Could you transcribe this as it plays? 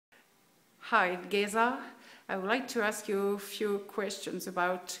Hi, Géza. I would like to ask you a few questions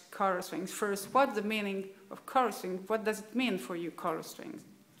about Colourstrings. First, what's the meaning of Colourstrings? What does it mean for you, Colourstrings?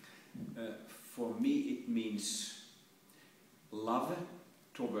 For me, it means love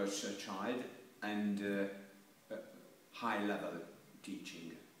towards a child and high-level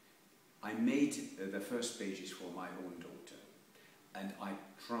teaching. I made the first pages for my own daughter, and I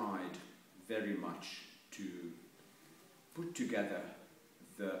tried very much to put together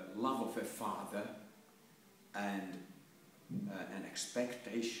the love of a father and an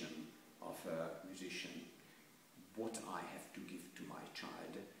expectation of a musician, what I have to give to my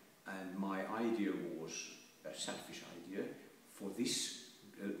child. And my idea was a selfish idea. For this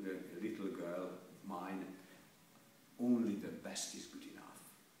little girl, mine, only the best is good enough.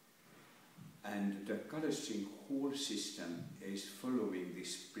 And the Colourstrings whole system is following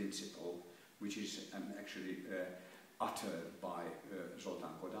this principle, which is actually uttered by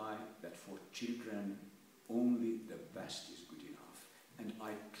Zoltán Kodály, that for children only the best is good enough. And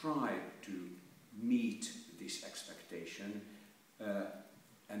I try to meet this expectation,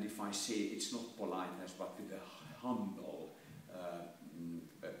 and if I say it's not politeness but with a humble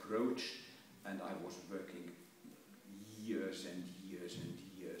approach, and I was working years and years and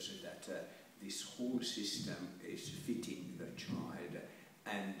years that this whole system is fitting the child,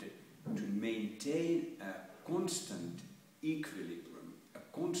 and to maintain a constant equilibrium, a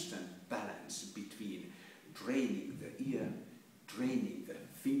constant balance between training the ear, training the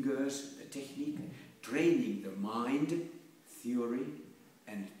fingers, the technique, training the mind, theory,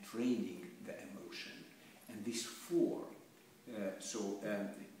 and training the emotion. And these four,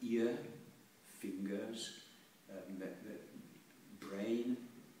 ear, fingers, the brain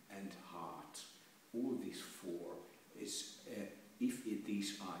and heart, all these four is, if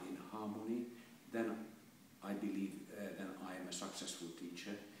these are in harmony, then I believe then I am a successful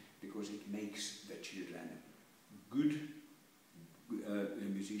teacher, because it makes the children good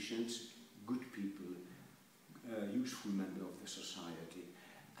musicians, good people, useful member of the society,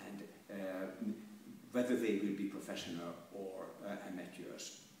 and whether they will be professional or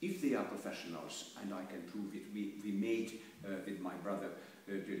amateurs. If they are professionals, and I can prove it, we made with my brother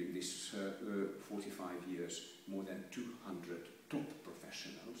during this 45 years more than 200 top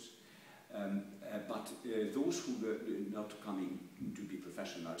professionals. But those who were not coming to be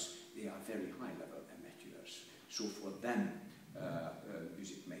professionals, they are very high-level amateurs. So for them,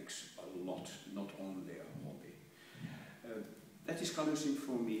 music makes a lot, not only a hobby. That is Colourstrings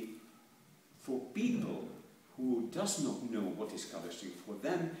for me. For people who does not know what is Colourstrings, for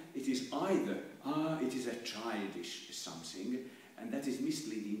them it is either, it is a childish something, and that is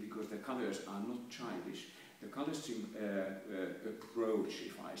misleading because the colours are not childish. The Colourstrings approach,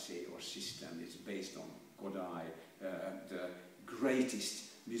 if I say, or system, is based on Kodály, the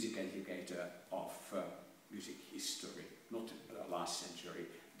greatest music educator of music history, not last century,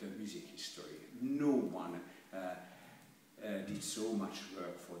 the music history. No one did so much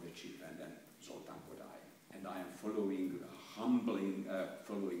work for the children than Zoltán Kodály. And I am following,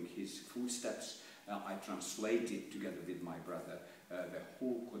 following his footsteps. I translated together with my brother the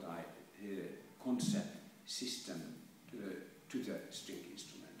whole Kodály concept, system to the string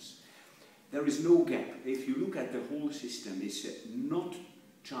instruments. There is no gap. If you look at the whole system, it's not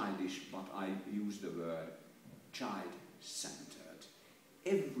childish, but I use the word child-centered.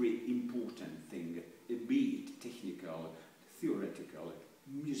 Every important thing, be it technical, theoretical,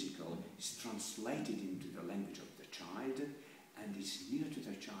 musical, is translated into the language of the child and is near to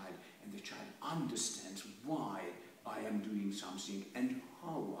the child, and the child understands why I am doing something and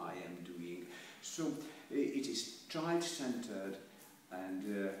how I am doing. So it is child-centered,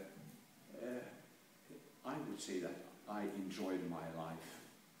 and I would say that I enjoyed my life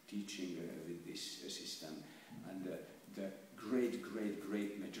teaching with this system, and the great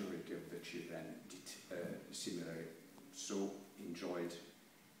majority of the children did similarly, so enjoyed.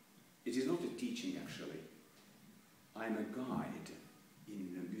 It is not a teaching actually. I am a guide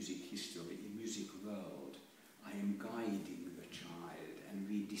in music history, in music world. I am guiding the child, and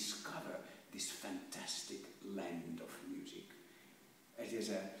we discover this fantastic land of music. It is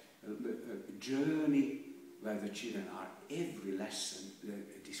a journey where the children are every lesson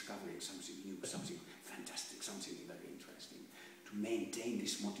discovering something new, something fantastic, something very interesting. To maintain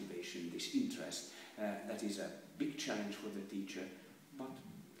this motivation, this interest, that is a big challenge for the teacher, but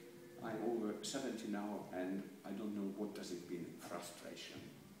I'm over 70 now, and I don't know what does it mean, frustration.